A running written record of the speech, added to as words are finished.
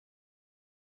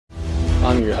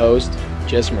I'm your host,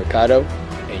 Jess Mercado,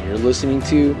 and you're listening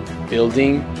to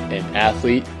Building an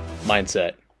Athlete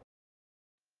Mindset.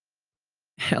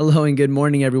 Hello and good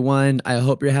morning, everyone. I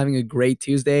hope you're having a great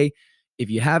Tuesday. If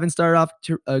you haven't started off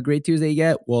a great Tuesday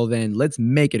yet, well, then let's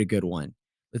make it a good one.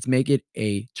 Let's make it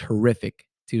a terrific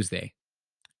Tuesday.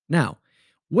 Now,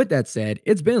 with that said,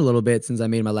 it's been a little bit since I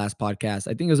made my last podcast.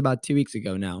 I think it was about 2 weeks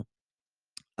ago now.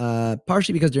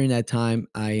 Partially because during that time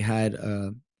I had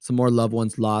some more loved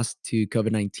ones lost to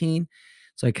COVID-19.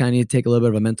 So I kind of need to take a little bit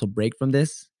of a mental break from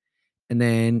this. And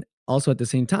then also at the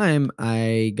same time,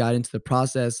 I got into the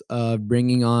process of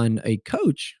bringing on a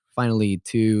coach finally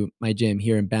to my gym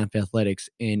here in Banff Athletics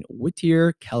in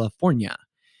Whittier, California.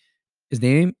 His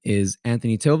name is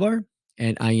Anthony Tovar,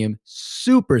 and I am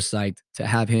super psyched to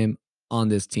have him on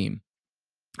this team.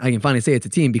 I can finally say it's a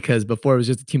team because before it was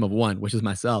just a team of one, which is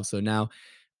myself. So now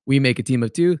we make a team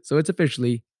of two. So it's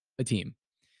officially a team.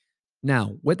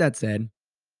 Now, with that said,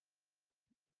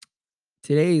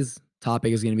 today's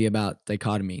topic is going to be about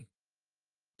dichotomy.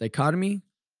 Dichotomy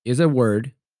is a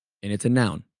word and it's a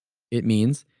noun. It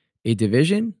means a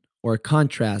division or a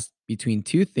contrast between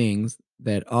two things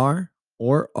that are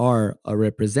or are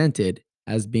represented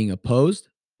as being opposed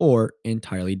or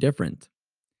entirely different.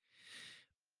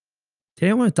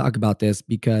 Today, I want to talk about this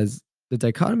because the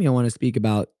dichotomy I want to speak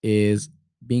about is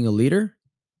being a leader,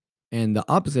 and the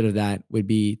opposite of that would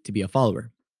be to be a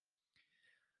follower.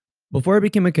 Before I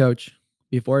became a coach,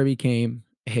 before I became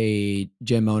a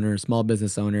gym owner, small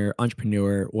business owner,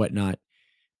 entrepreneur, whatnot,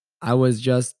 I was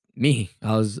just me.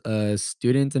 I was a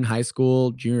student in high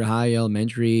school, junior high,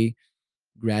 elementary,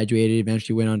 graduated,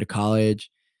 eventually went on to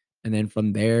college. And then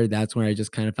from there, that's when I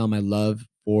just kind of found my love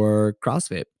for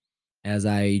CrossFit as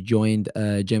I joined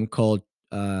a gym called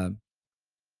CrossFit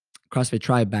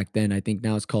Tribe back then. I think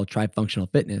now it's called Tribe Functional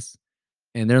Fitness.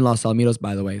 And they're in Los Alamitos,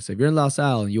 by the way. So if you're in Los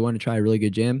Al and you want to try a really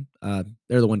good gym,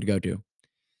 they're the one to go to.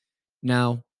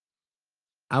 Now,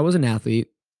 I was an athlete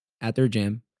at their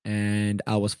gym and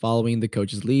I was following the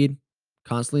coach's lead,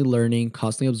 constantly learning,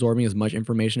 constantly absorbing as much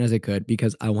information as I could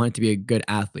because I wanted to be a good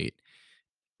athlete.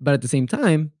 But at the same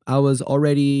time, I was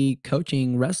already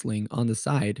coaching wrestling on the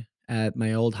side at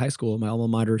my old high school, my alma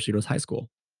mater, Cerritos High School.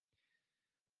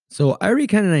 So I already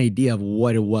kind of an idea of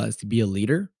what it was to be a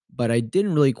leader, but I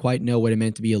didn't really quite know what it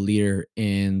meant to be a leader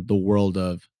in the world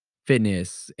of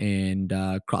fitness and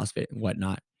CrossFit and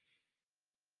whatnot.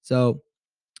 So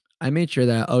I made sure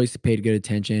that I always paid good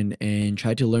attention and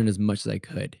tried to learn as much as I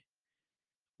could.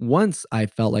 Once I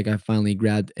felt like I finally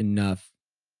grabbed enough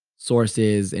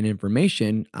sources and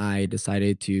information, I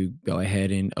decided to go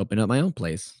ahead and open up my own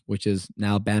place, which is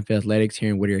now Banff Athletics here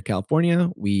in Whittier,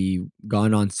 California. We've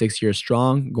gone on 6 years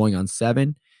strong, going on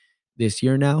seven this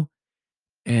year now.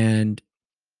 And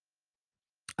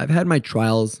I've had my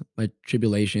trials, my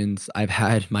tribulations, I've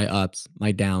had my ups,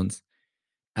 my downs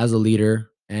as a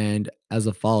leader and as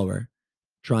a follower,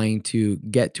 trying to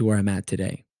get to where I'm at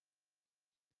today.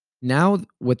 Now,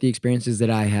 with the experiences that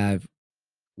I have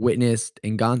witnessed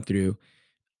and gone through,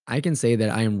 I can say that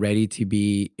I am ready to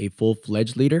be a full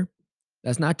fledged leader.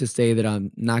 That's not to say that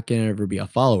I'm not going to ever be a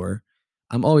follower.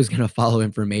 I'm always going to follow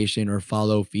information or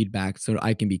follow feedback so that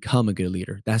I can become a good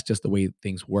leader. That's just the way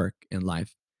things work in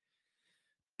life.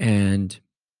 And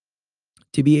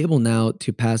to be able now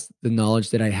to pass the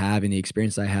knowledge that I have and the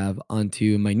experience I have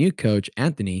onto my new coach,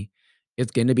 Anthony,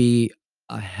 it's going to be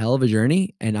a hell of a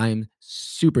journey. And I'm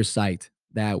super psyched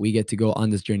that we get to go on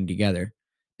this journey together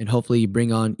and hopefully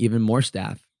bring on even more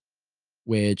staff,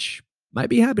 which might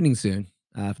be happening soon,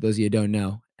 for those of you who don't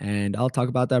know. And I'll talk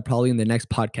about that probably in the next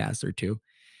podcast or two.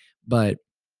 But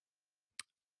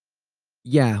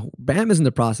yeah, BAM is in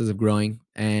the process of growing.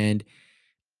 And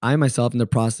I myself in the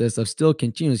process of still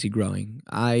continuously growing.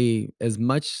 As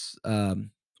much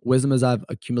wisdom as I've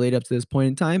accumulated up to this point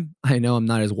in time, I know I'm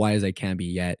not as wise as I can be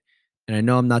yet, and I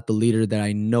know I'm not the leader that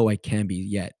I know I can be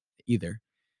yet either.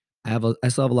 I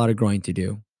still have a lot of growing to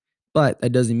do, but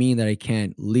that doesn't mean that I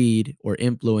can't lead or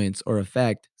influence or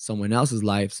affect someone else's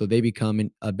life so they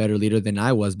become a better leader than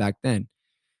I was back then.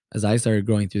 As I started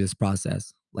growing through this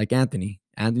process, like Anthony,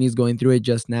 Anthony's going through it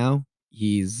just now.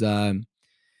 He's done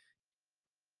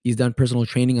personal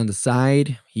training on the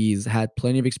side. He's had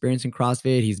plenty of experience in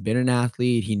CrossFit. He's been an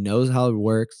athlete. He knows how it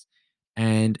works.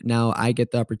 And now I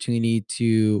get the opportunity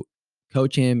to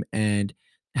coach him and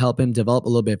help him develop a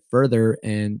little bit further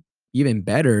and even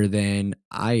better than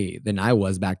I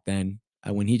was back then,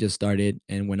 when he just started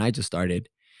and when I just started.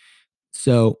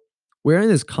 So we're in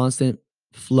this constant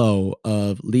flow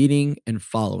of leading and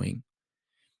following.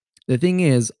 The thing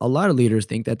is, a lot of leaders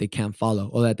think that they can't follow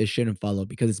or that they shouldn't follow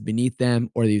because it's beneath them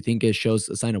or they think it shows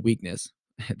a sign of weakness.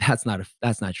 That's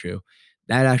not true.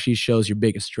 that actually shows your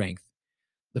biggest strength.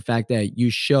 The fact that you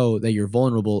show that you're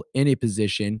vulnerable in a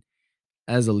position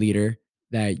as a leader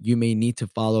that you may need to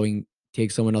follow and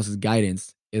take someone else's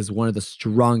guidance is one of the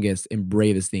strongest and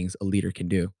bravest things a leader can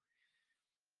do.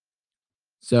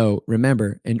 So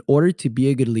remember, in order to be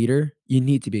a good leader, you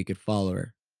need to be a good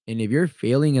follower. And if you're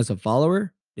failing as a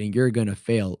follower, then you're gonna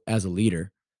fail as a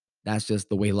leader. That's just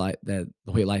the way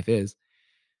life is.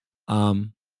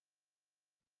 Um,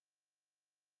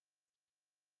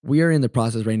 we are in the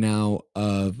process right now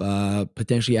of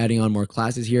potentially adding on more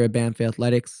classes here at Banff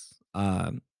Athletics.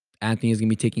 Anthony is gonna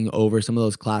be taking over some of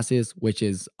those classes, which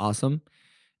is awesome.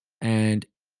 And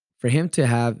for him to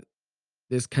have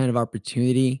this kind of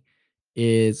opportunity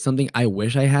is something I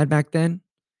wish I had back then.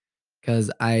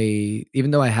 Because even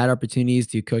though I had opportunities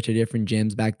to coach at different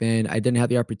gyms back then, I didn't have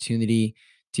the opportunity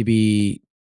to be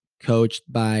coached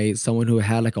by someone who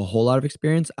had like a whole lot of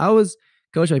experience. I was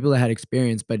coached by people that had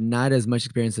experience, but not as much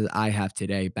experience as I have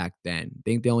today back then. I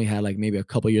think they only had like maybe a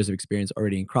couple years of experience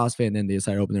already in CrossFit, and then they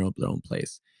decided to open their own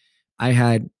place. I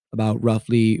had about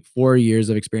roughly 4 years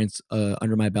of experience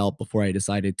under my belt before I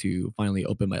decided to finally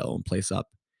open my own place up.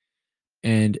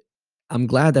 And I'm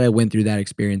glad that I went through that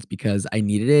experience because I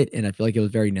needed it and I feel like it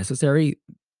was very necessary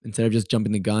instead of just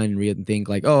jumping the gun and read and think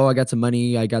like, "Oh, I got some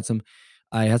money, I had some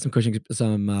coaching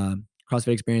some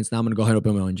CrossFit experience. Now I'm going to go ahead and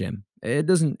open my own gym." It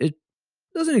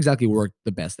doesn't exactly work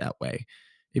the best that way.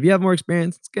 If you have more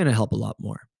experience, it's going to help a lot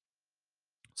more.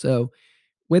 So,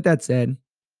 with that said,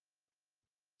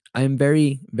 I am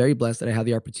very very blessed that I have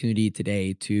the opportunity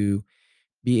today to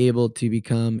be able to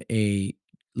become a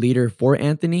leader for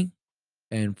Anthony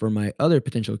and for my other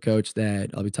potential coach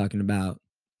that I'll be talking about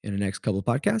in the next couple of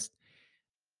podcasts.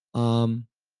 Um,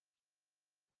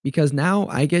 because now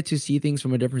I get to see things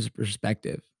from a different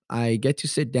perspective. I get to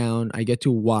sit down, I get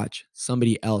to watch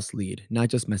somebody else lead, not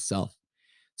just myself.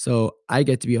 So I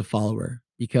get to be a follower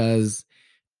because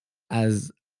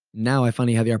as now I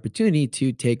finally have the opportunity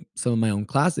to take some of my own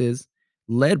classes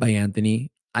led by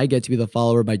Anthony. I get to be the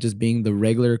follower by just being the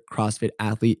regular CrossFit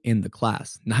athlete in the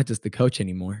class, not just the coach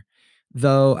anymore.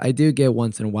 Though I do get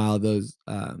once in a while those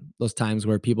times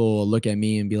where people will look at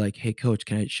me and be like, "Hey, coach,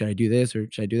 can I should I do this or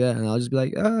should I do that?" And I'll just be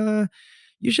like,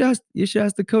 you should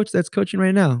ask the coach that's coaching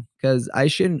right now because I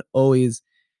shouldn't always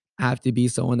have to be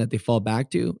someone that they fall back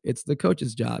to. It's the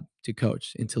coach's job to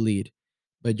coach and to lead.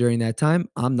 But during that time,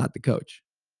 I'm not the coach.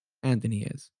 Anthony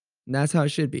is. And that's how it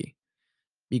should be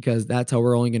because that's how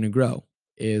we're only going to grow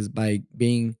is by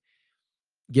being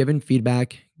given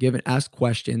feedback, given ask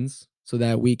questions so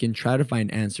that we can try to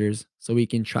find answers, so we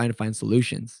can try to find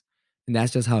solutions. And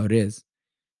that's just how it is.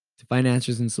 To find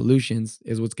answers and solutions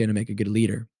is what's going to make a good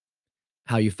leader.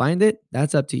 How you find it,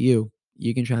 that's up to you.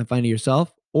 You can try and find it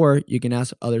yourself or you can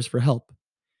ask others for help.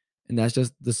 And that's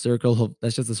just the circle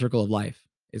of life.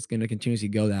 It's going to continuously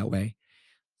go that way.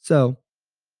 So,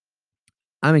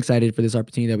 I'm excited for this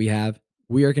opportunity that we have.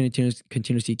 We are going to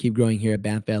continuously keep growing here at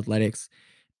Banff Athletics.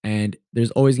 And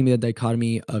there's always going to be that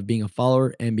dichotomy of being a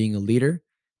follower and being a leader,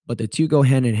 but the two go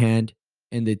hand in hand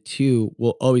and the two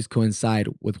will always coincide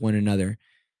with one another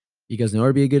because in order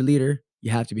to be a good leader,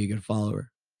 you have to be a good follower.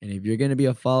 And if you're going to be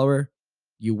a follower,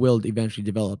 you will eventually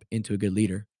develop into a good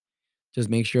leader. Just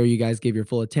make sure you guys give your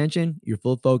full attention, your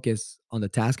full focus on the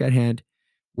task at hand,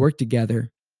 work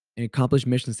together, and accomplish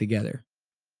missions together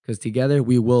because together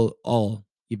we will all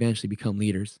eventually become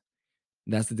leaders.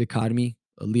 And that's the dichotomy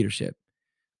of leadership.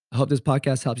 I hope this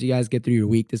podcast helps you guys get through your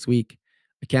week this week.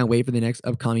 I can't wait for the next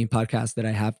upcoming podcast that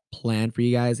I have planned for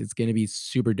you guys. It's going to be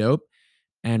super dope.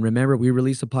 And remember, we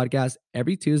release a podcast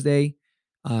every Tuesday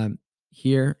um,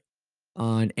 here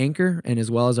on Anchor and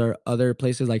as well as our other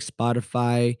places like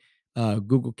Spotify,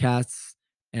 Google Casts,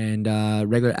 and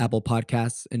regular Apple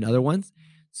Podcasts and other ones.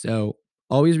 So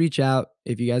always reach out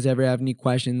if you guys ever have any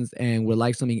questions and would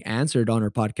like something answered on our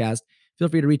podcast. Feel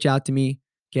free to reach out to me.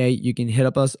 Okay, you can hit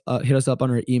us up on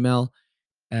our email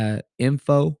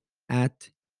info at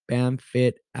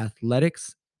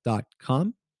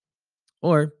bamfitathletics.com.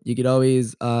 Or you could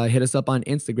always hit us up on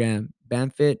Instagram,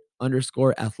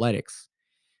 bamfit_athletics.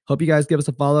 Hope you guys give us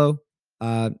a follow.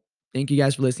 Uh, thank you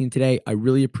guys for listening today. I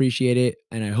really appreciate it.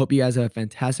 And I hope you guys have a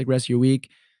fantastic rest of your week.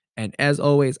 And as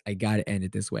always, I got to end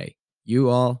it this way. You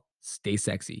all stay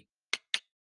sexy.